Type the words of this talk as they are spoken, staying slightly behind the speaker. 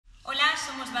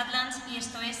y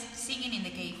esto es Singin in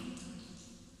the Cave.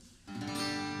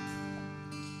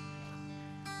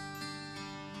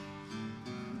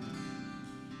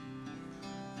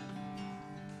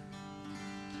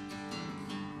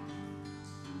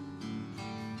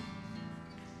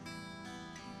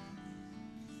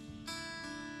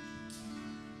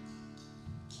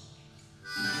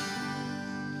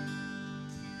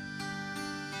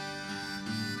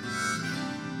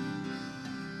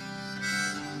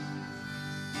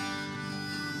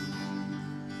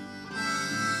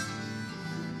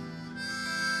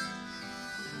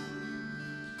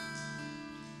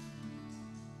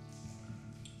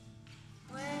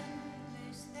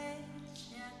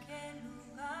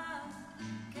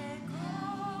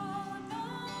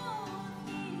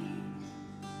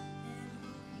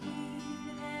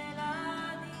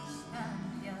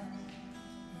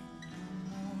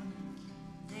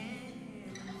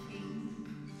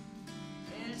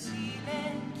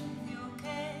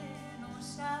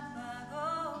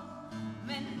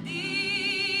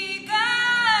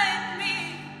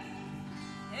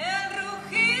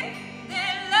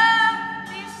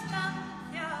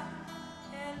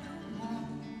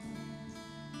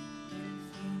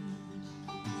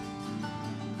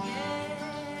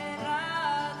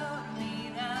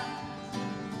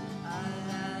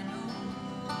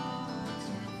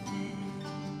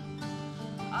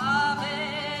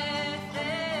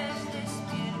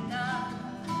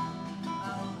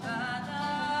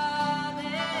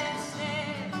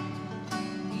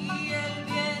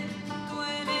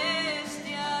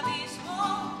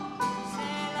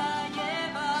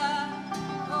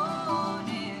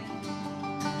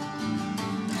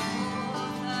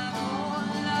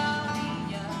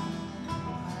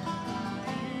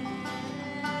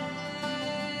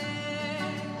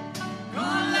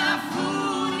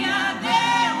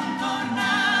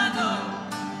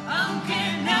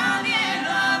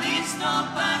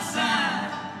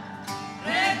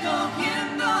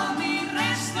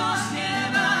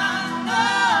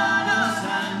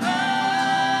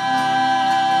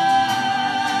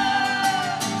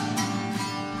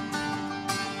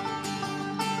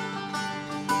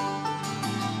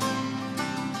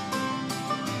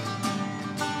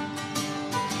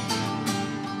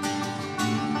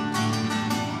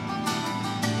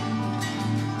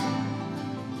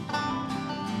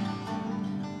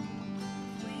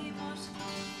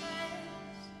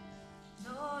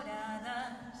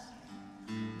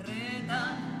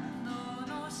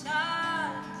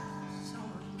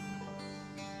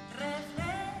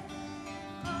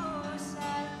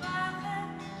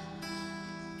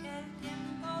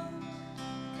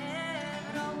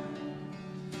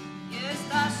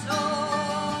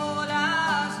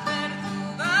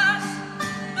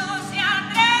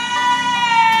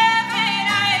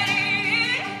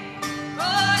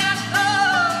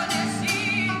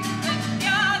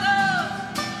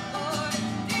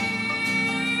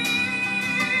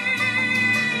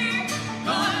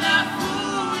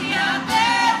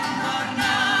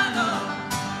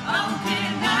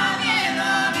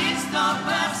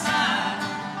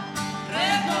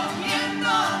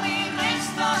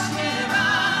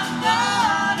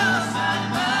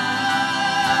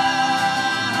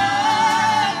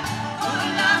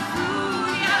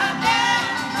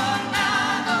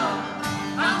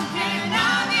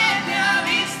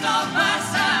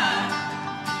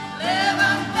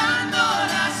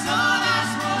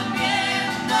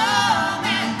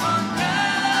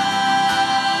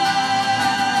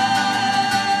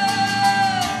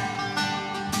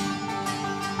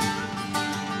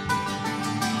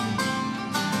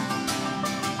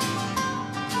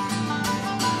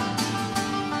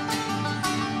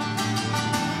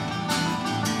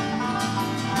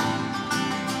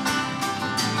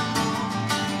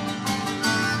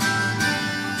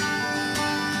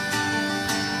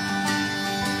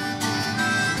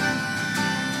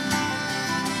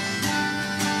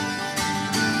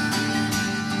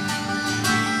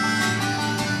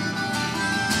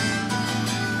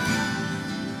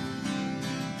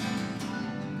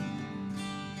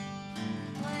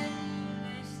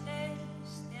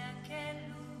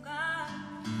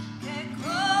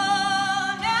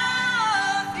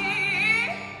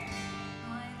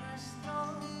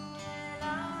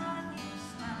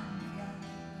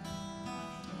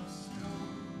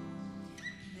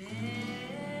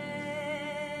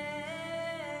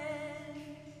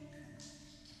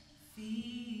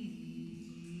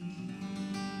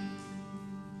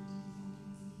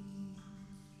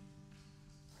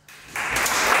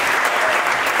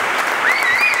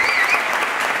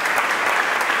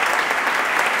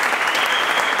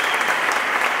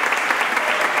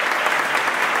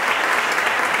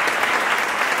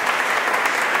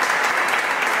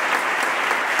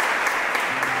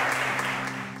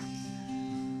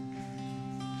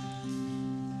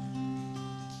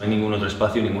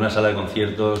 espacio, ninguna sala de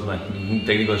conciertos, no hay ningún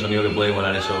técnico de sonido que pueda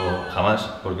igualar eso jamás,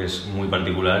 porque es muy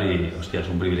particular y, hostia, es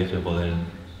un privilegio poder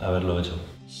haberlo hecho.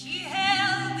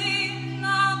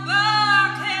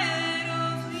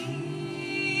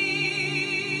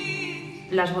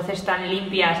 Las voces tan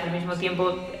limpias, al mismo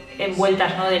tiempo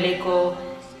envueltas, ¿no?, del eco,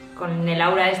 con el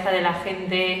aura esta de la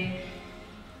gente.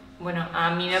 Bueno,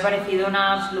 a mí me ha parecido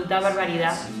una absoluta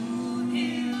barbaridad.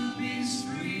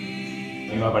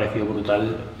 A mí me ha parecido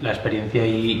brutal la experiencia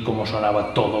y cómo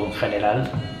sonaba todo en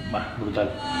general. Brutal.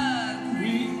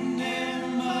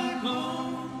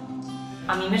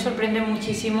 A mí me sorprende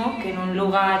muchísimo que en un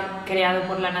lugar creado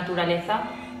por la naturaleza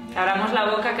abramos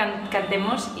la boca,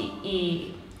 cantemos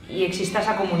y exista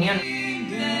esa comunión.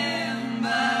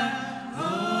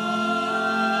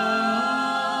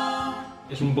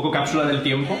 Es un poco cápsula del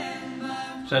tiempo.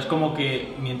 O sea, es como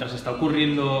que mientras está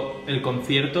ocurriendo el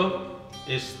concierto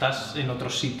estás en otro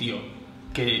sitio.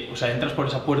 O sea, entras por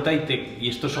esa puerta y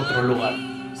esto es otro lugar.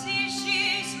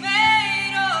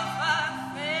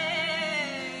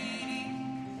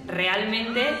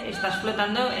 Realmente estás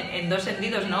flotando en dos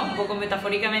sentidos, ¿no? Un poco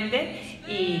metafóricamente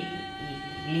y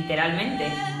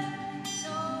literalmente.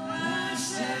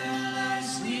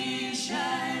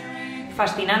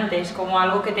 Fascinantes, como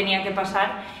algo que tenía que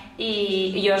pasar,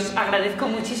 y yo os agradezco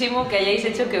muchísimo que hayáis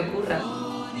hecho que ocurra.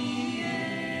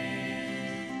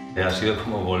 Ha sido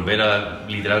como volver a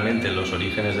literalmente los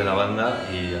orígenes de la banda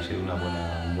y ha sido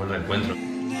un buen reencuentro.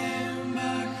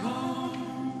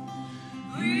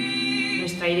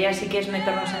 Nuestra idea sí que es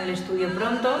meternos en el estudio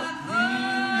pronto.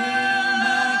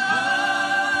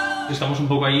 Estamos un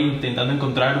poco ahí intentando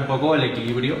encontrar un poco el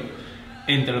equilibrio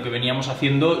entre lo que veníamos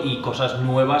haciendo y cosas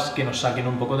nuevas que nos saquen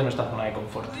un poco de nuestra zona de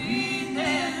confort.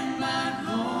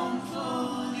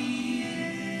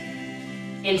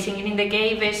 El Singin in the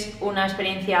Cave es una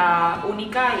experiencia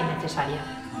única y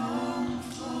necesaria.